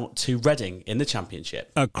leagues now to Reading in the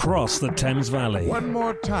Championship. Across the Thames Valley. One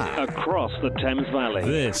more time. Across the Thames Valley.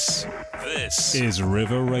 This is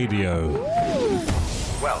River Radio.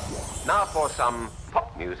 Well, now for some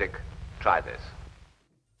pop music. Try this.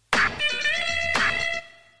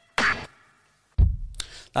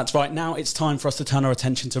 That's right, now it's time for us to turn our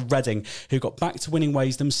attention to Reading, who got back to winning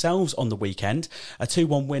ways themselves on the weekend. A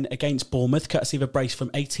 2-1 win against Bournemouth, courtesy of a brace from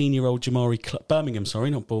 18-year-old Birmingham,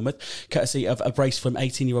 not Bournemouth, courtesy of a brace from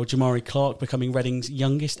 18-year-old Jamari Clark, becoming Reading's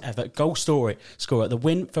youngest ever goal scorer. The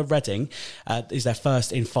win for Reading is their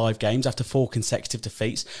first in 5 games after 4 consecutive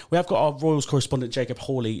defeats. We have got our Royals correspondent Jacob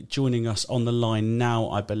Hawley joining us on the line now,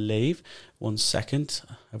 I believe. 1 second.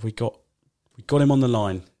 Have we got him on the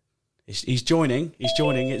line? He's joining.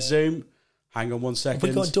 It's Zoom. Hang on 1 second. Have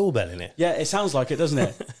we got a doorbell in it? Yeah, it sounds like it, doesn't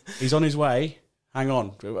it? He's on his way. Hang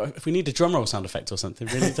on. If we need a drum roll sound effect or something,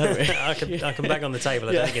 really, don't we? I can bang on the table.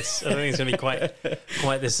 I don't think it's going to be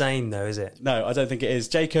quite the same, though, is it? No, I don't think it is.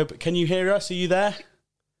 Jacob, can you hear us? Are you there?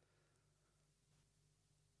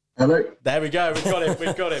 Hello. There we go.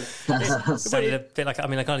 We've got him. Sounded a bit like,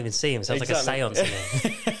 I can't even see him. Sounds exactly. Like a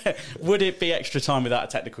seance. Would it be extra time without a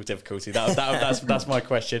technical difficulty? That's my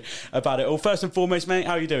question about it all. First and foremost, mate,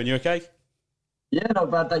 how are you doing? You okay? Yeah,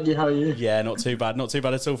 not bad, thank you. How are you? Yeah, not too bad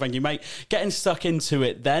at all, thank you, mate. Getting stuck into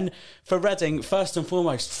it then. For Reading, first and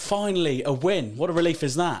foremost, finally a win. What a relief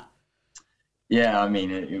is that? Yeah, I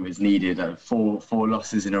mean, it was needed. Four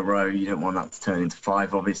losses in a row. You don't want that to turn into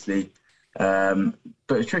 5, obviously. But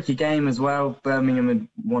a tricky game as well. Birmingham had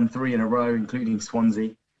won 3 in a row, including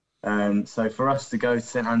Swansea. So for us to go to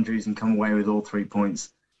St Andrews and come away with all 3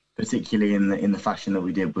 points, particularly in the fashion that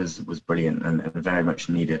we did, was brilliant and very much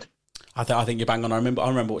needed. I think you're bang on. I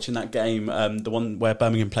remember watching that game, the one where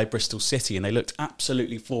Birmingham played Bristol City, and they looked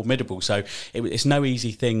absolutely formidable. So it's no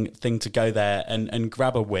easy thing to go there and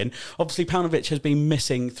grab a win. Obviously, Paunovic has been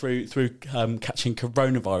missing through catching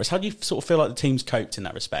coronavirus. How do you sort of feel like the team's coped in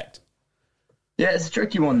that respect? Yeah, it's a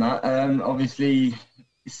tricky one, that. Obviously,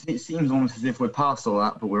 it seems almost as if we're past all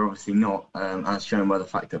that, but we're obviously not, as shown by the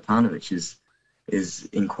fact that Paunovic is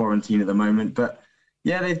in quarantine at the moment. But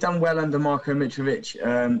yeah, they've done well under Marko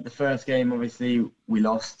Mitrovic. The first game, obviously, we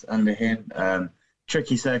lost under him.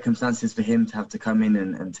 Tricky circumstances for him to have to come in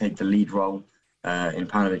and take the lead role in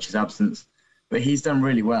Paunovic's absence. But he's done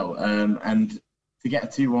really well. And to get a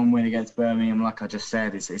 2-1 win against Birmingham, like I just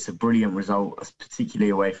said, it's a brilliant result, particularly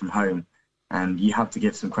away from home. And you have to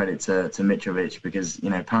give some credit to Mitrovic because,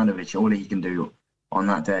 Paunovic, all he can do on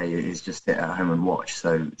that day is just sit at home and watch.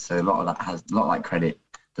 So a lot of that credit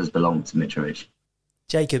does belong to Mitrovic.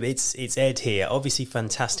 Jacob, it's Ed here. Obviously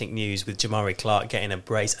fantastic news with Jamari Clark getting a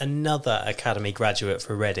brace, another academy graduate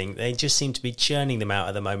for Reading. They just seem to be churning them out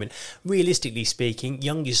at the moment. Realistically speaking,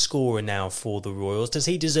 youngest scorer now for the Royals. Does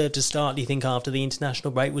he deserve to start, do you think, after the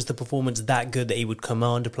international break? Was the performance that good that he would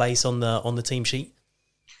command a place on the team sheet?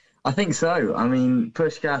 I think so. I mean,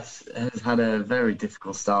 Puskás has had a very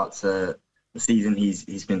difficult start to the season.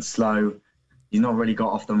 He's been slow. He's not really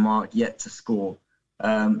got off the mark yet to score.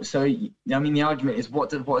 So, I mean, the argument is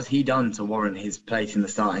what has he done to warrant his place in the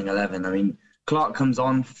starting 11? I mean, Clark comes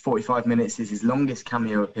on for 45 minutes. It's his longest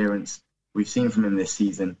cameo appearance we've seen from him this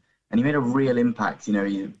season. And he made a real impact.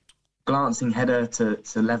 He glancing header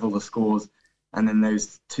to level the scores. And then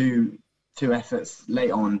those two efforts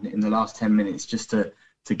late on in the last 10 minutes just to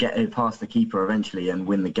get it past the keeper eventually and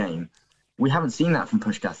win the game. We haven't seen that from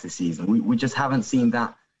Puskás this season. We just haven't seen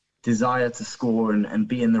that desire to score and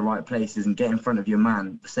be in the right places and get in front of your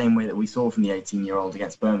man the same way that we saw from the 18-year-old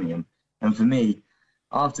against Birmingham. And for me,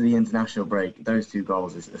 after the international break, those 2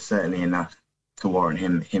 goals are certainly enough to warrant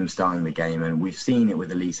him starting the game. And we've seen it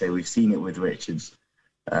with Elise, we've seen it with Richards,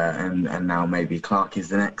 and now maybe Clark is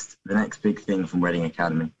the next big thing from Reading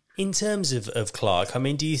Academy. In terms of Clark, I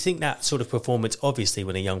mean, do you think that sort of performance, obviously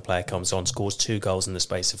when a young player comes on, scores 2 goals in the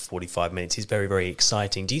space of 45 minutes, is very, very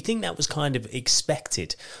exciting. Do you think that was kind of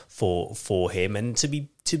expected for him? And to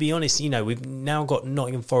be honest, we've now got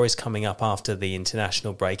Nottingham Forest coming up after the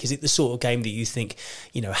international break. Is it the sort of game that you think,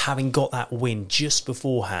 having got that win just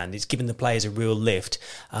beforehand, it's given the players a real lift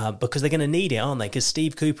because they're going to need it, aren't they? Because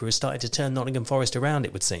Steve Cooper has started to turn Nottingham Forest around,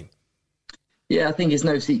 it would seem. Yeah, I think it's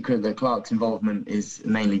no secret that Clark's involvement is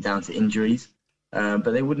mainly down to injuries. But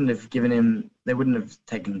they wouldn't have taken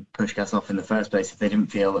Puskás off in the first place if they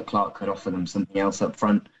didn't feel that Clark could offer them something else up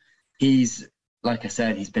front. He's, like I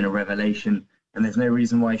said, he's been a revelation, and there's no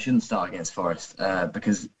reason why he shouldn't start against Forest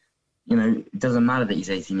because, it doesn't matter that he's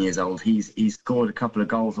 18 years old. He's scored a couple of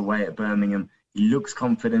goals away at Birmingham. He looks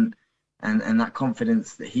confident, and that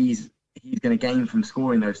confidence that he's going to gain from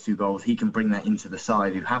scoring those 2 goals, he can bring that into the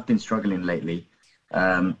side who have been struggling lately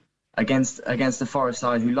against the Forest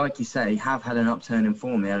side who, like you say, have had an upturn in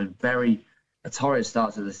form. They had a torrid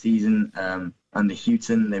start to the season under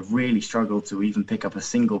Houghton. They've really struggled to even pick up a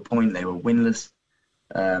single point. They were winless.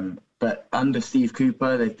 But under Steve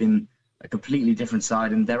Cooper, they've been a completely different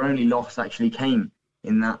side, and their only loss actually came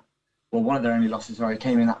in that, one of their only losses,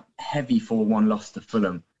 came in that heavy 4-1 loss to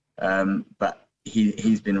Fulham. But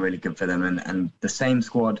he's been really good for them, and the same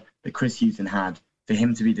squad that Chris Houghton had, for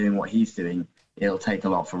him to be doing what he's doing, it'll take a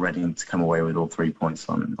lot for Reading to come away with all 3 points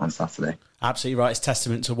on Saturday. Absolutely right. It's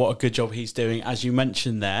testament to what a good job he's doing, as you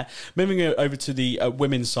mentioned there. Moving over to the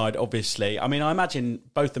women's side, obviously. I mean, I imagine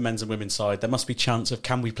both the men's and women's side, there must be chance of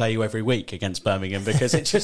can we play you every week against Birmingham, because it